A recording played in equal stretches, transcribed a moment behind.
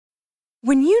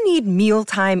When you need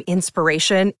mealtime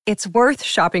inspiration, it's worth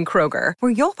shopping Kroger,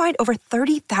 where you'll find over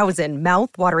 30,000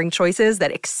 mouth-watering choices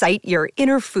that excite your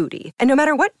inner foodie. And no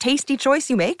matter what tasty choice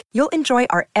you make, you'll enjoy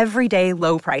our everyday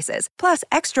low prices, plus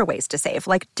extra ways to save,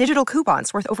 like digital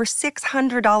coupons worth over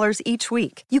 $600 each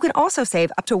week. You can also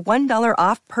save up to $1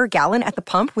 off per gallon at the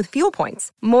pump with fuel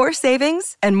points. More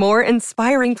savings and more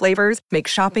inspiring flavors make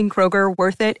shopping Kroger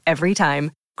worth it every time.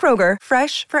 Kroger,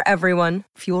 fresh for everyone.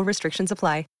 Fuel restrictions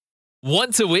apply.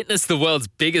 Want to witness the world's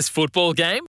biggest football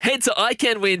game? Head to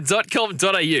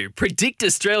iCanWin.com.au, predict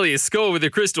Australia's score with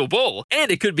a crystal ball, and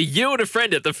it could be you and a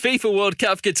friend at the FIFA World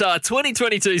Cup Qatar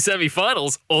 2022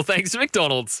 semi-finals, all thanks to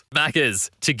McDonald's. Maccas,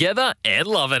 together and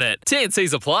loving it.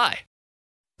 TNCs apply.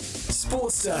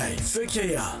 Sports Day for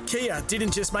Kia. Kia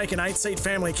didn't just make an 8-seat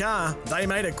family car, they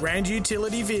made a grand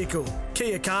utility vehicle.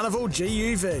 Kia Carnival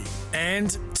GUV. And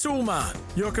Toolmart,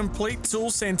 your complete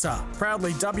tool centre.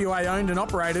 Proudly WA owned and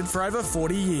operated for over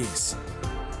 40 years.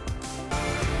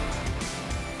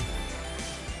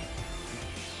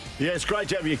 Yeah, it's great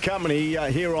to have your company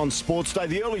here on Sports Day.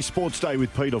 The early Sports Day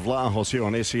with Peter Vlahos here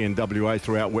on SENWA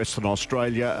throughout Western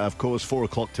Australia. Of course, 4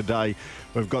 o'clock today,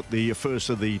 we've got the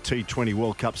first of the T20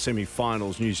 World Cup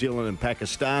semi-finals, New Zealand and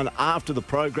Pakistan. After the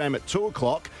program at 2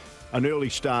 o'clock, an early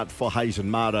start for Hazen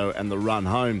Mardo and the run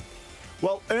home.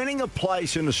 Well, earning a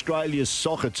place in Australia's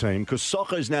soccer team, because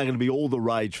soccer is now going to be all the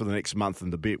rage for the next month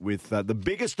and a bit, with the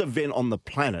biggest event on the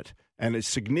planet, and it's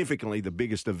significantly the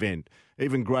biggest event,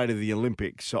 even greater than the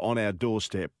Olympics, on our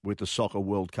doorstep with the Soccer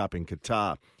World Cup in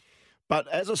Qatar. But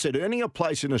as I said, earning a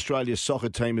place in Australia's soccer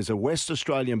team as a West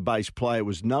Australian-based player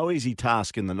was no easy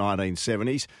task in the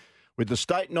 1970s, with the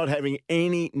state not having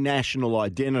any national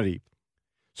identity.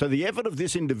 So the effort of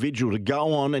this individual to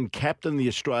go on and captain the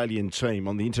Australian team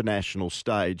on the international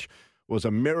stage was a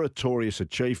meritorious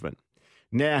achievement.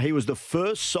 Now, he was the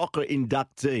first soccer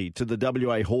inductee to the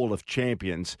WA Hall of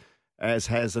Champions, as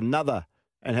has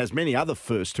many other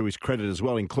firsts to his credit as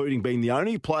well, including being the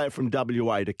only player from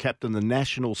WA to captain the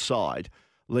national side,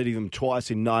 leading them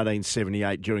twice in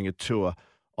 1978 during a tour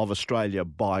of Australia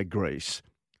by Greece.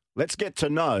 Let's get to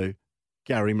know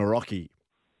Gary Marocchi.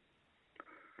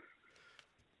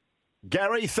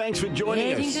 Gary, thanks for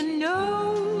joining us.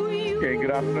 Good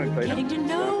afternoon, Peter.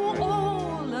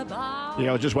 Yeah,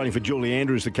 I was just waiting for Julie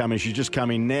Andrews to come in. She's just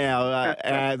come in now.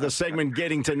 The segment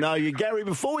Getting to Know You. Gary,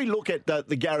 before we look at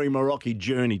the Gary Marocchi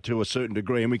journey to a certain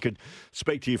degree, and we could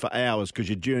speak to you for hours because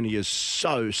your journey is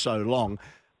so long,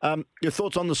 your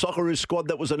thoughts on the Socceroos squad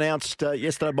that was announced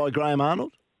yesterday by Graham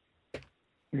Arnold?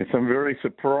 Yeah, some very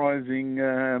surprising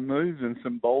moves and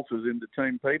some bolters in the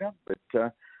team, Peter.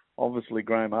 But obviously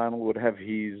Graham Arnold would have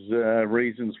his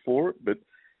reasons for it, but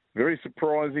very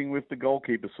surprising with the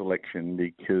goalkeeper selection,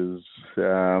 because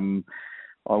I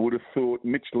would have thought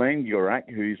Mitch Langerak,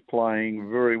 who's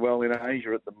playing very well in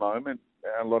Asia at the moment,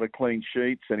 a lot of clean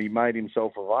sheets, and he made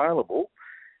himself available.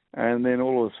 And then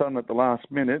all of a sudden at the last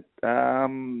minute,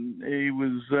 he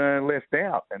was left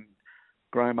out. And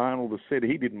Graham Arnold has said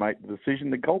he didn't make the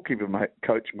decision. The goalkeeper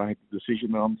coach made the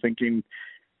decision. And I'm thinking,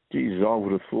 geez, I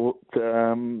would have thought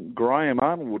Graham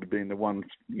Arnold would have been the one,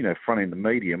 fronting the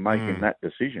media making that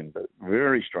decision. But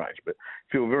very strange. But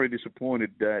feel very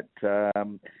disappointed that,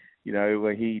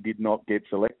 he did not get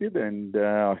selected. And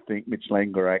I think Mitch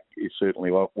Langerak certainly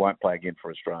won't play again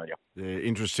for Australia. Yeah,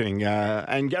 interesting.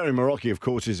 And Gary Marocchi, of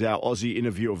course, is our Aussie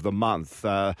Interview of the Month.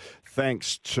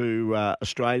 Thanks to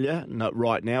Australia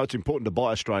right now. It's important to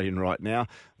buy Australian right now.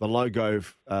 The logo,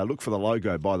 look for the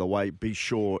logo, by the way. Be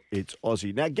sure it's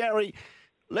Aussie. Now, Gary,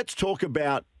 let's talk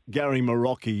about Gary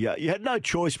Marocchi. You had no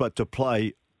choice but to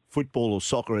play football or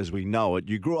soccer as we know it.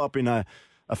 You grew up in a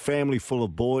family full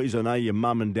of boys. I know your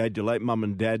mum and dad, your late mum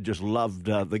and dad, just loved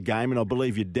the game. And I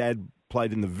believe your dad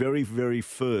played in the very, very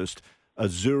first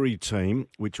Azzurri team,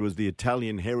 which was the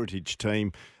Italian heritage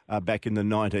team back in the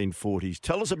 1940s.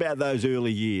 Tell us about those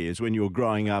early years when you were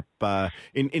growing up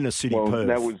in inner city Perth. Well,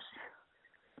 that was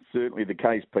certainly the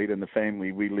case, Peter, and the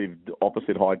family. We lived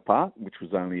opposite Hyde Park, which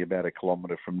was only about a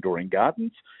kilometre from Doreen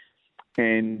Gardens.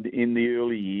 And in the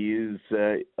early years,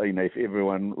 if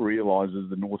everyone realises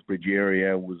the Northbridge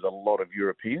area was a lot of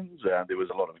Europeans, there was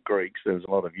a lot of Greeks, there was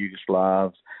a lot of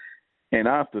Yugoslavs. And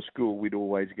after school, we'd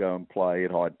always go and play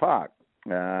at Hyde Park.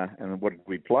 And what did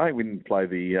we play? We didn't play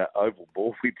the oval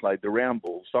ball. We played the round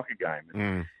ball soccer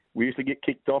game. We used to get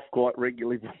kicked off quite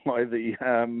regularly by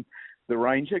the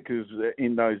Ranger, because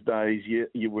in those days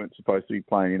you weren't supposed to be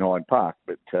playing in Hyde Park.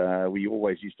 But we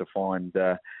always used to find,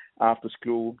 after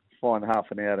school, find half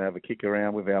an hour to have a kick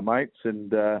around with our mates.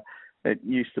 And it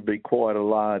used to be quite a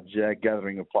large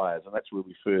gathering of players. And that's where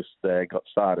we first got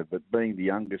started. But being the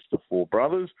youngest of four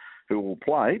brothers who all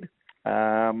played,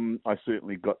 I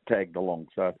certainly got tagged along.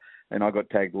 And I got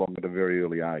tagged along at a very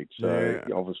early age. So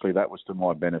obviously that was to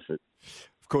my benefit.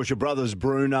 Of course, your brothers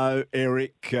Bruno,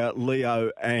 Eric,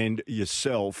 Leo and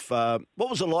yourself. What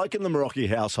was it like in the Maroki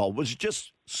household? Was it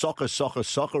just soccer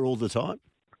all the time?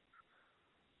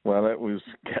 Well, that was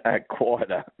quite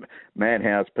a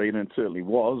madhouse, Peter, and it certainly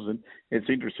was. And it's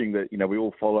interesting that, we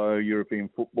all follow European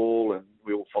football and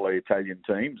we all follow Italian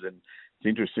teams. And it's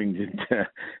interesting that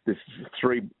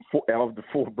out of the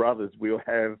four brothers, we all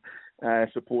have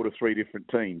support of three different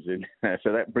teams. And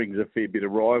so that brings a fair bit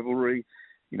of rivalry.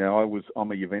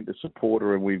 I'm a Juventus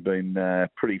supporter, and we've been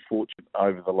pretty fortunate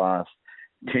over the last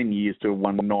 10 years to have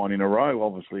won 9 in a row.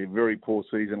 Obviously, a very poor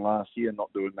season last year,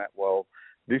 not doing that well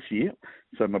this year.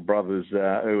 So my brothers, who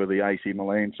are the AC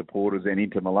Milan supporters and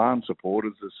Inter Milan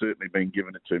supporters, have certainly been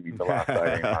giving it to me the last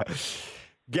 18 months.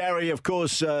 Gary, of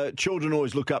course, children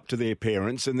always look up to their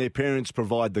parents, and their parents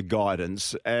provide the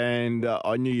guidance. And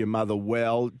I knew your mother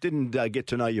well, didn't get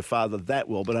to know your father that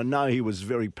well, but I know he was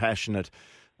very passionate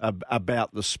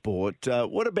about the sport.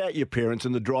 What about your parents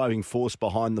and the driving force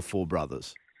behind the four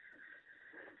brothers?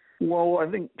 Well, I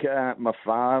think my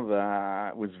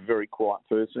father was a very quiet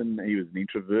person. He was an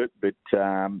introvert, but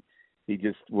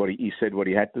he said what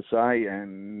he had to say,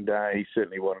 and he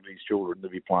certainly wanted his children to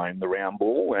be playing the round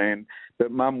ball.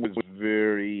 But Mum was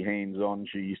very hands-on.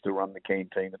 She used to run the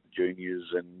canteen at the juniors,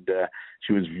 and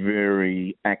she was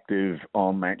very active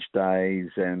on match days.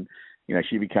 And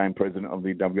she became president of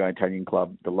the WA Italian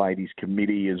Club, the ladies'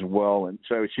 committee as well. And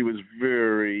so she was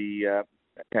very,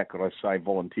 how could I say,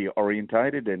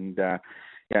 volunteer-orientated.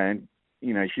 And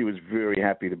she was very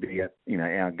happy to be at,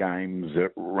 our games,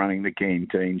 running the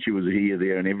canteen. She was here,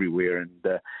 there and everywhere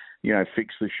and,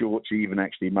 fixed the shorts. She even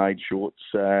actually made shorts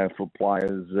for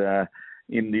players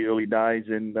in the early days.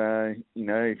 And,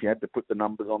 if you had to put the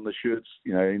numbers on the shirts,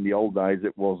 in the old days,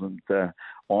 it wasn't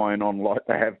iron-on like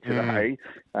they have today.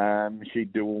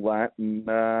 She'd do all that and,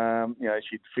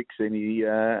 she'd fix any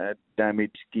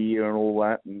damaged gear and all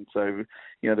that. And so,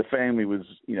 the family was,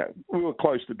 we were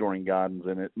close to Dorring Gardens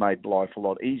and it made life a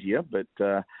lot easier,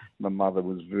 but my mother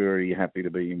was very happy to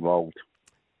be involved.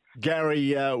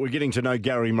 Gary, we're getting to know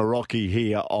Gary Maroki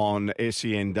here on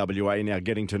SENWA in our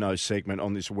Getting to Know segment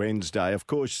on this Wednesday. Of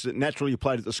course, naturally you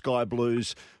played at the Sky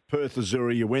Blues, Perth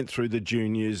Azzurri, you went through the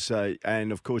juniors,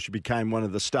 and of course you became one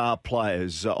of the star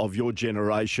players of your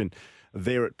generation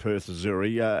there at Perth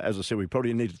Azzurri. As I said, we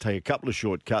probably need to take a couple of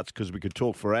shortcuts because we could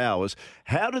talk for hours.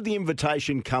 How did the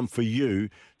invitation come for you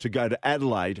to go to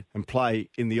Adelaide and play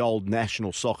in the old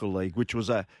National Soccer League, which was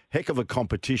a heck of a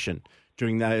competition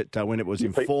during that when it was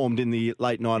informed in the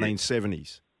late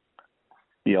 1970s?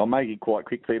 Yeah, I'll make it quite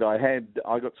quick, Pete. I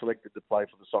got selected to play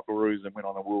for the Socceroos and went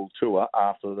on a world tour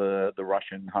after the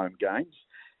Russian home games.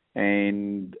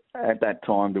 And at that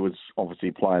time, there was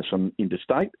obviously players from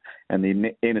interstate, and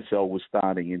the NSL was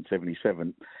starting in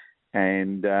 77.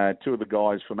 And two of the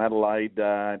guys from Adelaide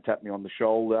tapped me on the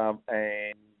shoulder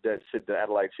and said that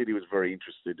Adelaide City was very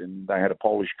interested, and they had a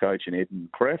Polish coach in Edmund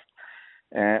Kreft.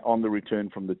 On the return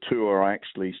from the tour, I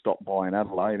actually stopped by in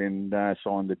Adelaide and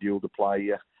signed the deal to play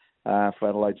for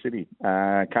Adelaide City.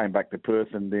 Came back to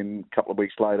Perth, and then a couple of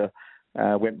weeks later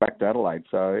went back to Adelaide.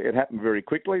 So it happened very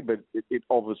quickly, but it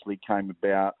obviously came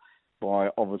about by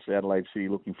Adelaide City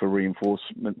looking for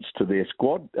reinforcements to their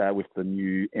squad with the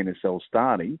new NSL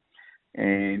starting.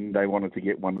 And they wanted to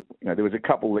get one. There was a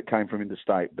couple that came from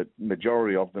interstate, but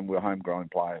majority of them were homegrown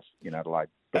players in Adelaide.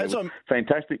 But it was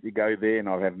fantastic to go there, and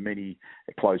I have many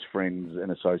close friends and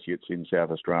associates in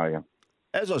South Australia.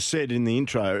 As I said in the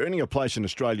intro, earning a place in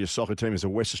Australia's soccer team as a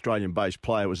West Australian-based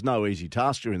player was no easy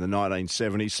task during the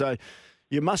 1970s. So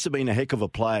you must have been a heck of a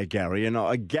player, Gary. And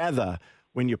I gather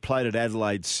when you played at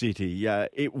Adelaide City,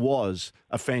 it was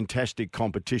a fantastic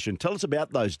competition. Tell us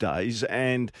about those days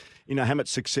and, how much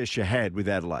success you had with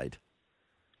Adelaide.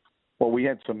 Well, we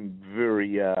had some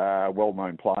very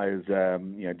well-known players.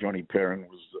 Johnny Perrin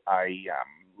was a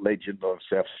legend of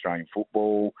South Australian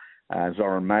football.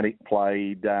 Zoran Madic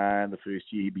played in the first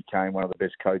year. He became one of the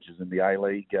best coaches in the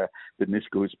A-League. The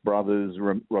Niskovic brothers,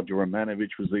 Roger Romanovic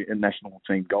was the national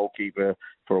team goalkeeper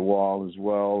for a while as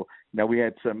well. Now, we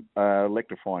had some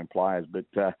electrifying players, but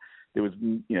there was,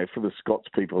 for the Scots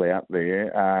people out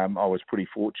there, I was pretty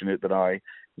fortunate that I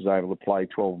was able to play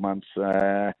 12 months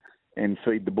and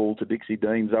feed the ball to Dixie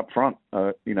Deans up front.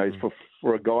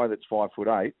 For a guy that's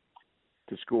 5'8",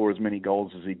 to score as many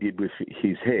goals as he did with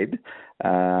his head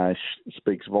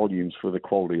speaks volumes for the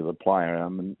quality of the player.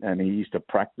 And he used to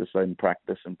practice and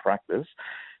practice and practice.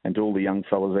 And to all the young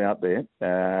fellas out there,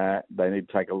 they need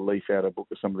to take a leaf out of the book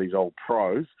of some of these old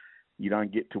pros. you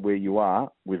don't get to where you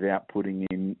are without putting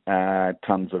in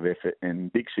tons of effort.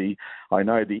 And Dixie, I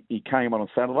know that he came on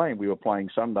Saturday and we were playing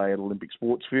Sunday at Olympic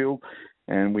Sports Field,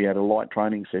 and we had a light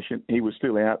training session. He was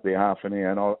still out there half an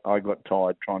hour, and I got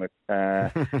tired trying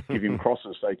to give him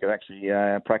crosses so he could actually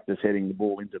practice heading the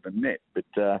ball into the net. But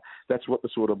that's what the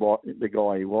sort of the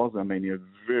guy he was. I mean, a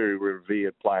very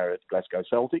revered player at Glasgow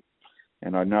Celtic.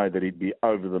 And I know that he'd be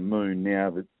over the moon now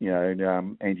that,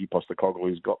 Ange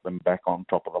Postecoglou's got them back on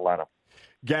top of the ladder.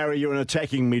 Gary, you're an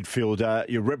attacking midfielder.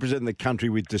 You're representing the country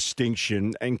with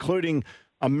distinction, including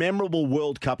a memorable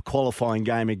World Cup qualifying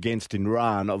game against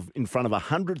Iran in front of a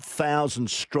 100,000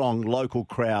 strong local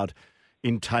crowd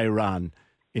in Tehran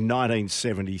in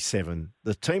 1977.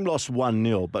 The team lost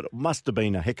 1-0, but it must have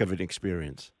been a heck of an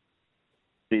experience.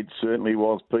 It certainly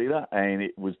was, Peter, and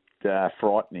it was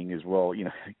frightening as well.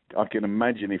 I can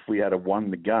imagine if we had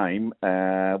won the game,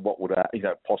 what would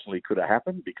possibly could have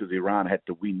happened, because Iran had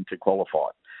to win to qualify.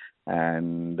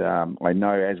 And I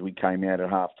know as we came out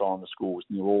at half-time, the score was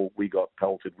 0-0. We got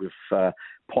pelted with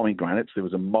pomegranates. There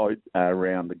was a moat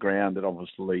around the ground that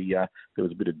obviously there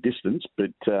was a bit of distance,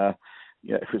 but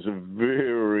it was a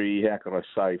very, how can I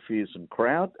say, fearsome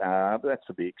crowd. But that's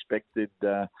to be expected.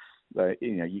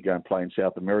 You go and play in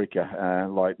South America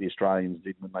like the Australians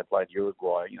did when they played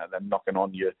Uruguay. They're knocking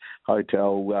on your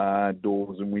hotel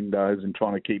doors and windows and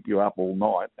trying to keep you up all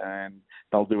night, and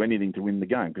they'll do anything to win the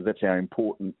game, because that's how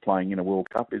important playing in a World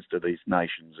Cup is to these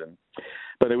nations.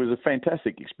 But it was a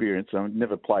fantastic experience. I've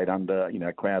never played under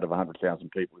a crowd of 100,000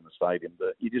 people in the stadium,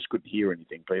 but you just couldn't hear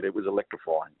anything, Peter. It was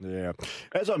electrifying. Yeah.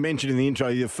 As I mentioned in the intro,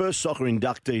 you're the first soccer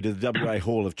inductee to the WA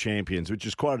Hall of Champions, which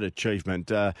is quite an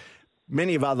achievement.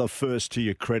 Many of other firsts to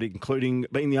your credit, including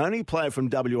being the only player from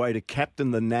WA to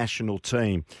captain the national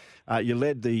team. You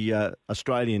led the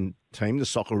Australian team, the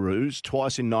Socceroos,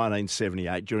 twice in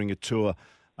 1978 during a tour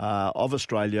of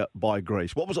Australia by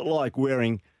Greece. What was it like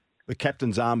wearing the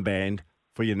captain's armband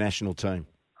for your national team?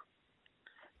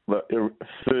 Look,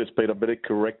 first, Peter, I better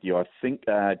correct you. I think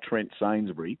Trent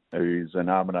Sainsbury, who's an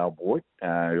Armadale boy,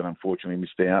 who unfortunately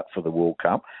missed out for the World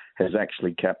Cup, has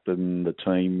actually captained the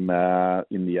team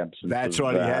in the absence That's of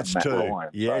right, he has Matt too. Ryan.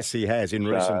 Yes, he has in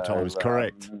recent times,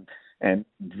 correct. And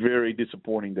very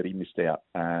disappointing that he missed out.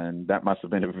 And that must have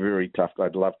been a very tough day.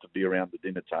 I'd love to be around the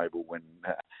dinner table when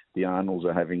the Arnolds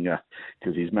are having,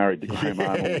 because he's married to Graham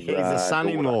Arnold's he's a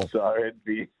son-in-law. So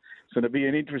it's going to be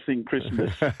an interesting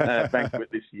Christmas banquet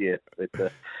this year. But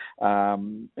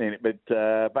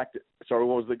back to, sorry,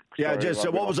 what was the... Yeah, so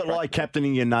what was it like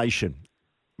captaining your nation,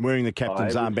 wearing the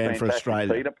captain's armband for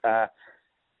Australia? Peter.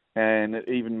 And it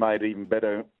even made it even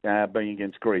better being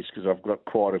against Greece, because I've got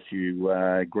quite a few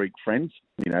Greek friends.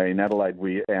 In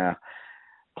Adelaide, our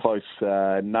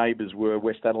close neighbours were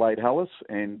West Adelaide Hullis,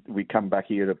 and we come back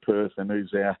here to Perth, and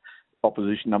who's our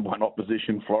number one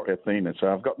opposition, Flora Athena.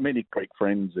 So I've got many Greek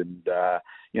friends, and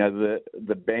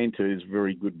the banter is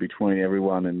very good between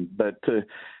everyone. But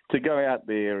to go out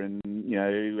there and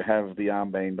have the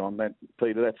armband on, that,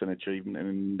 Peter, that's an achievement,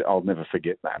 and I'll never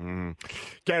forget that.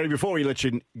 Gary, before we let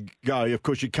you go, of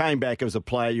course, you came back as a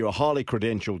player. You're a highly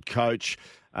credentialed coach.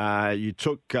 You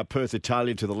took Perth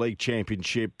Italia to the league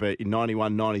championship in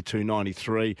 91, 92,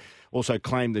 93. Also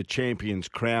claimed the champions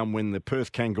crown when the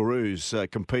Perth Kangaroos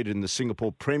competed in the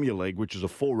Singapore Premier League, which is a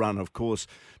forerunner, of course,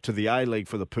 to the A-League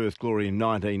for the Perth Glory in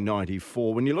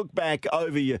 1994. When you look back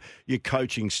over your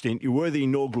coaching stint, you were the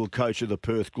inaugural coach of the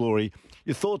Perth Glory.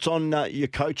 Your thoughts on your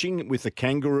coaching with the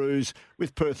Kangaroos,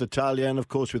 with Perth Italia, and, of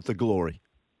course, with the Glory?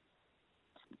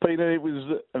 Peter, it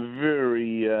was a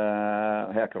very,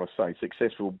 how can I say,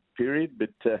 successful period,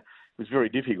 but it was very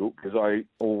difficult because I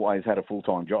always had a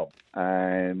full-time job,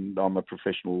 and I'm a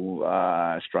professional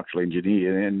structural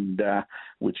engineer, and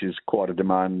which is quite a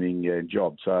demanding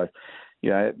job. So,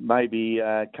 maybe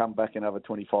come back another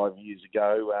 25 years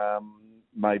ago,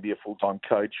 maybe a full-time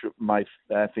coach,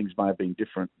 things may have been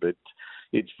different, but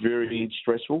it's very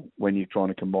stressful when you're trying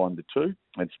to combine the two,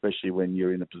 especially when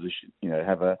you're in a position,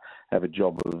 have a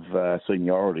job of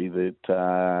seniority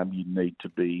that you need to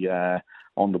be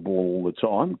on the ball all the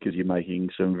time, because you're making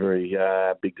some very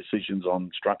big decisions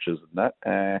on structures and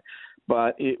that.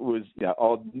 But it was,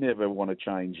 I'd never want to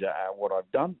change what I've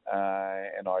done,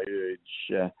 and I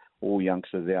urge all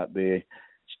youngsters out there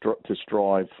to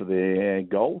strive for their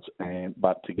goals,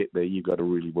 but to get there, you've got to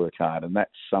really work hard, and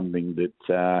that's something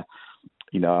that.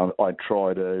 I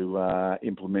try to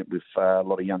implement with a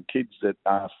lot of young kids that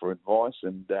ask for advice,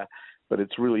 but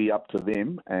it's really up to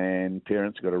them. And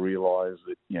parents have got to realise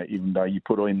that even though you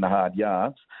put in the hard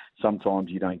yards,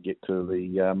 sometimes you don't get to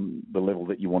the level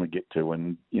that you want to get to,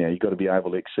 and you've got to be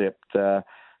able to accept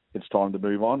it's time to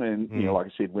move on. And, you know, like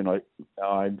I said, when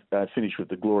I finished with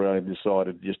the Glory, I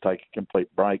decided to just take a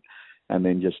complete break and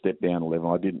then just step down a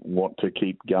level. I didn't want to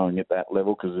keep going at that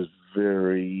level because it's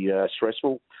very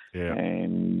stressful. Yeah.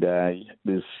 And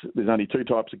there's only two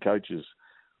types of coaches,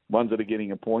 ones that are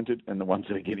getting appointed and the ones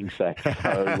that are getting sacked.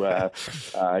 So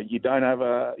you don't have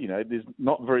there's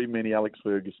not very many Alex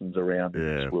Fergusons around in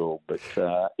this world, but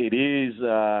it is,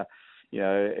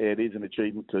 it is an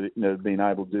achievement to have been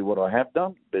able to do what I have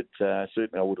done. But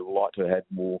certainly I would have liked to have had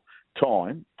more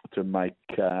time to make,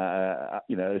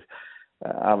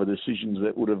 other decisions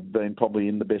that would have been probably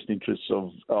in the best interests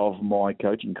of my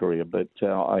coaching career. But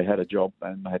I had a job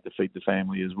and I had to feed the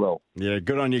family as well. Yeah,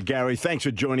 good on you, Gary. Thanks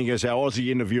for joining us, our Aussie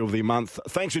interview of the month.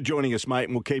 Thanks for joining us, mate,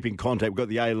 and we'll keep in contact. We've got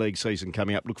the A-League season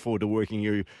coming up. Look forward to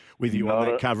working with you on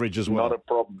that coverage as well. Not a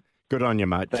problem. Good on you,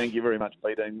 mate. Thank you very much,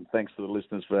 Peter, and thanks to the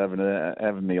listeners for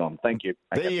having me on. Thank you.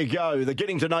 There you go. The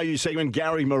Getting to Know You segment,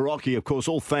 Gary Marocchi, of course,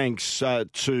 all thanks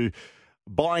to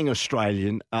Buying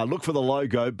Australian. Look for the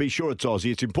logo. Be sure it's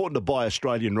Aussie. It's important to buy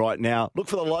Australian right now. Look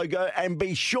for the logo and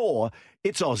be sure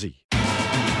it's Aussie.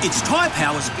 It's Tyre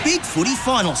Power's Big Footy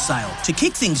Final Sale. To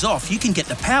kick things off, you can get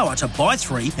the power to buy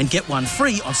 3 and get 1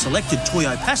 free on selected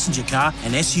Toyo passenger car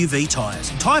and SUV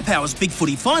tyres. Tyre Power's Big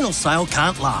Footy Final Sale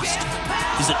can't last.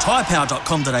 Visit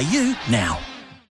tyrepower.com.au now.